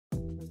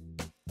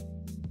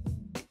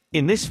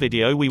In this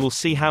video we will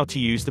see how to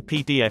use the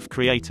PDF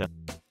creator.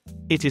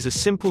 It is a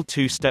simple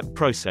two-step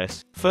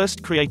process,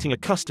 first creating a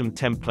custom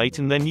template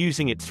and then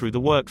using it through the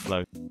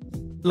workflow.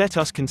 Let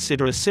us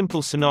consider a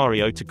simple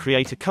scenario to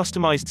create a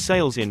customized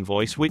sales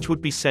invoice which would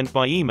be sent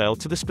by email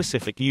to the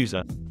specific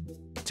user.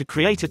 To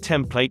create a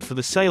template for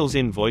the sales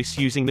invoice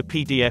using the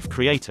PDF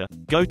creator,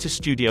 go to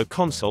Studio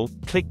Console,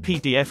 click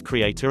PDF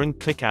Creator and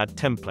click Add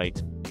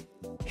Template.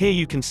 Here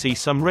you can see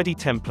some ready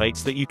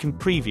templates that you can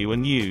preview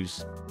and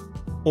use.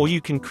 Or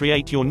you can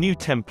create your new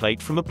template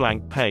from a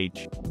blank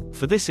page.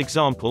 For this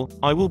example,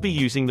 I will be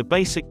using the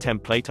basic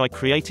template I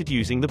created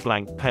using the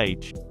blank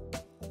page.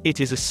 It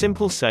is a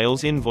simple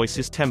sales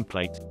invoices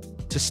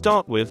template. To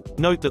start with,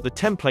 note that the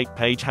template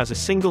page has a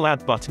single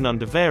add button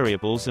under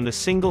variables and a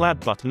single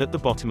add button at the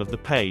bottom of the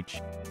page.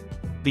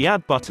 The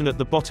add button at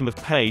the bottom of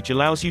page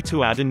allows you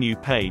to add a new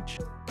page.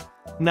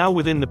 Now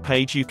within the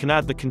page you can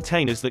add the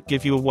containers that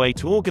give you a way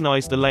to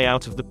organize the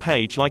layout of the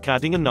page, like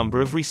adding a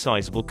number of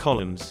resizable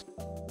columns.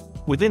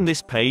 Within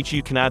this page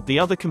you can add the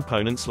other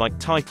components like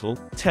title,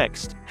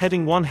 text,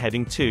 heading 1,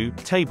 heading 2,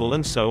 table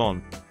and so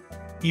on.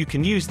 You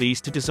can use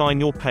these to design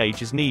your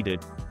page as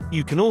needed.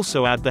 You can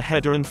also add the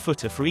header and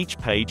footer for each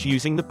page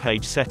using the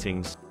page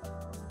settings.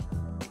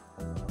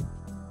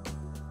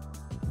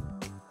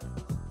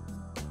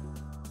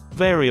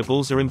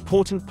 Variables are an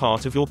important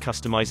part of your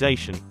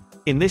customization.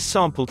 In this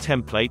sample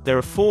template there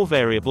are 4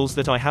 variables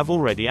that I have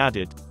already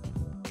added.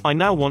 I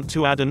now want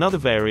to add another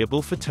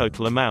variable for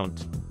total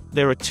amount.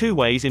 There are 2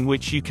 ways in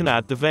which you can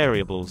add the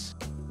variables.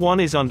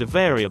 One is under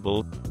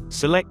Variable,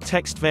 select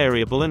Text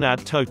Variable and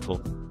add Total.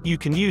 You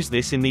can use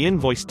this in the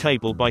invoice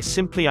table by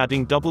simply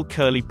adding double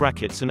curly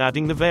brackets and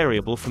adding the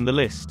variable from the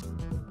list.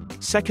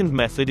 Second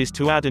method is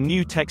to add a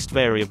new text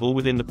variable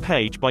within the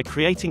page by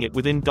creating it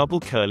within double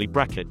curly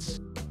brackets.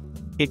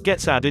 It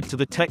gets added to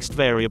the text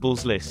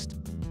variables list.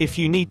 If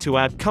you need to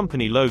add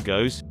company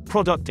logos,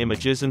 product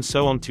images and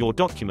so on to your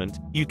document,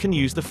 you can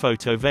use the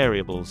photo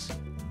variables.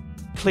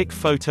 Click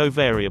Photo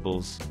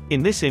Variables.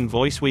 In this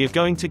invoice we are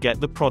going to get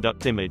the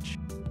product image.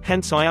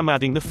 Hence I am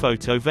adding the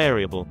photo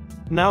variable.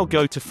 Now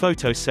go to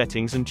Photo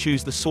Settings and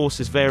choose the source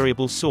as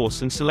variable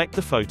source and select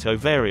the photo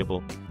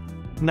variable.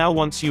 Now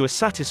once you are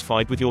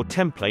satisfied with your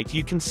template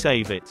you can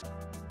save it.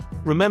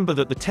 Remember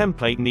that the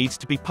template needs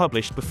to be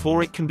published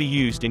before it can be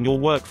used in your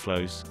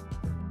workflows.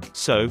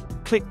 So,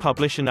 click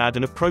Publish and add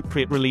an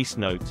appropriate release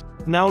note.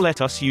 Now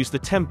let us use the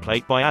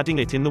template by adding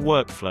it in the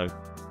workflow.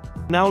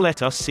 Now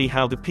let us see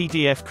how the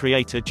PDF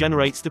creator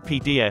generates the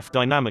PDF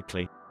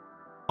dynamically.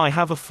 I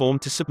have a form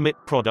to submit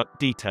product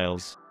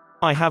details.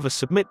 I have a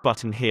submit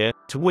button here,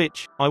 to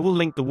which I will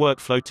link the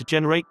workflow to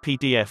generate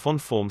PDF on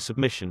form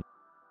submission.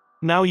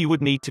 Now you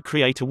would need to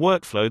create a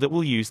workflow that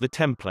will use the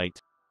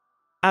template.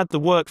 Add the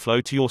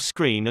workflow to your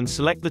screen and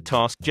select the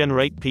task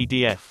Generate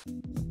PDF.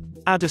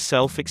 Add a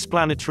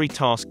self-explanatory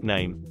task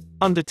name.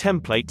 Under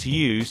Template to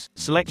use,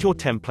 select your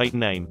template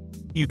name.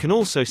 You can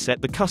also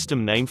set the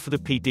custom name for the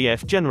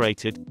PDF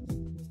generated.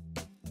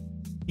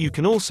 You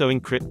can also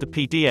encrypt the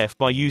PDF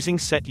by using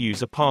Set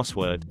User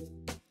Password.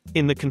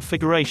 In the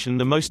configuration,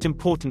 the most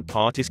important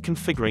part is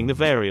configuring the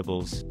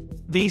variables.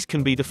 These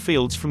can be the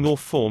fields from your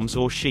forms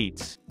or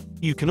sheets.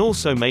 You can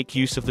also make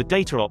use of the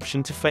data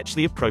option to fetch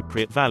the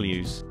appropriate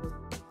values.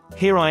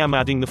 Here I am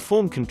adding the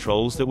form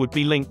controls that would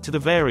be linked to the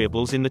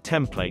variables in the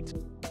template.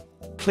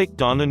 Click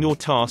Done and your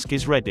task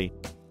is ready.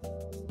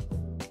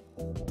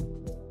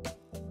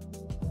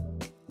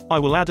 I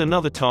will add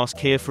another task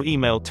here for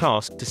email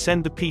task to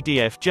send the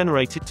PDF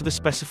generated to the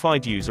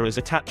specified user as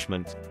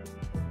attachment.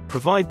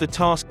 Provide the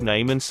task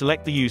name and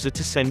select the user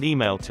to send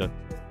email to.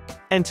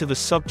 Enter the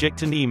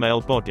subject and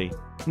email body.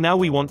 Now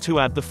we want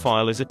to add the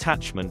file as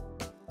attachment.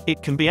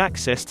 It can be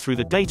accessed through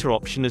the data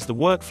option as the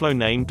workflow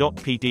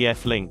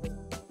name.pdf link.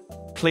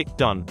 Click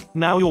Done.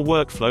 Now your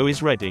workflow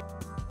is ready.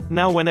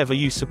 Now whenever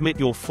you submit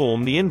your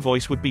form, the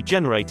invoice would be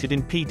generated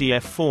in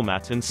PDF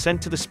format and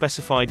sent to the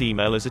specified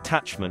email as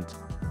attachment.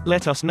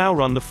 Let us now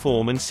run the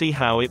form and see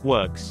how it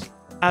works.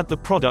 Add the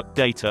product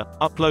data,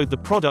 upload the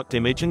product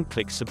image and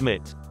click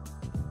Submit.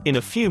 In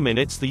a few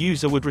minutes the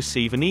user would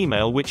receive an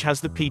email which has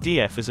the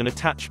PDF as an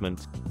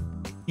attachment.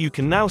 You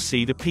can now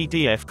see the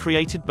PDF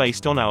created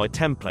based on our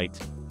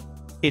template.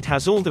 It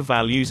has all the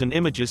values and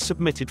images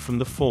submitted from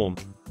the form.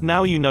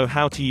 Now you know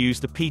how to use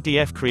the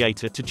PDF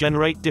creator to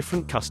generate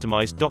different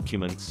customized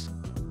documents.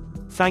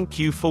 Thank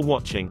you for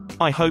watching.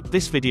 I hope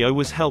this video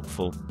was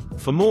helpful.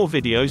 For more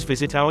videos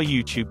visit our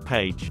YouTube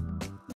page.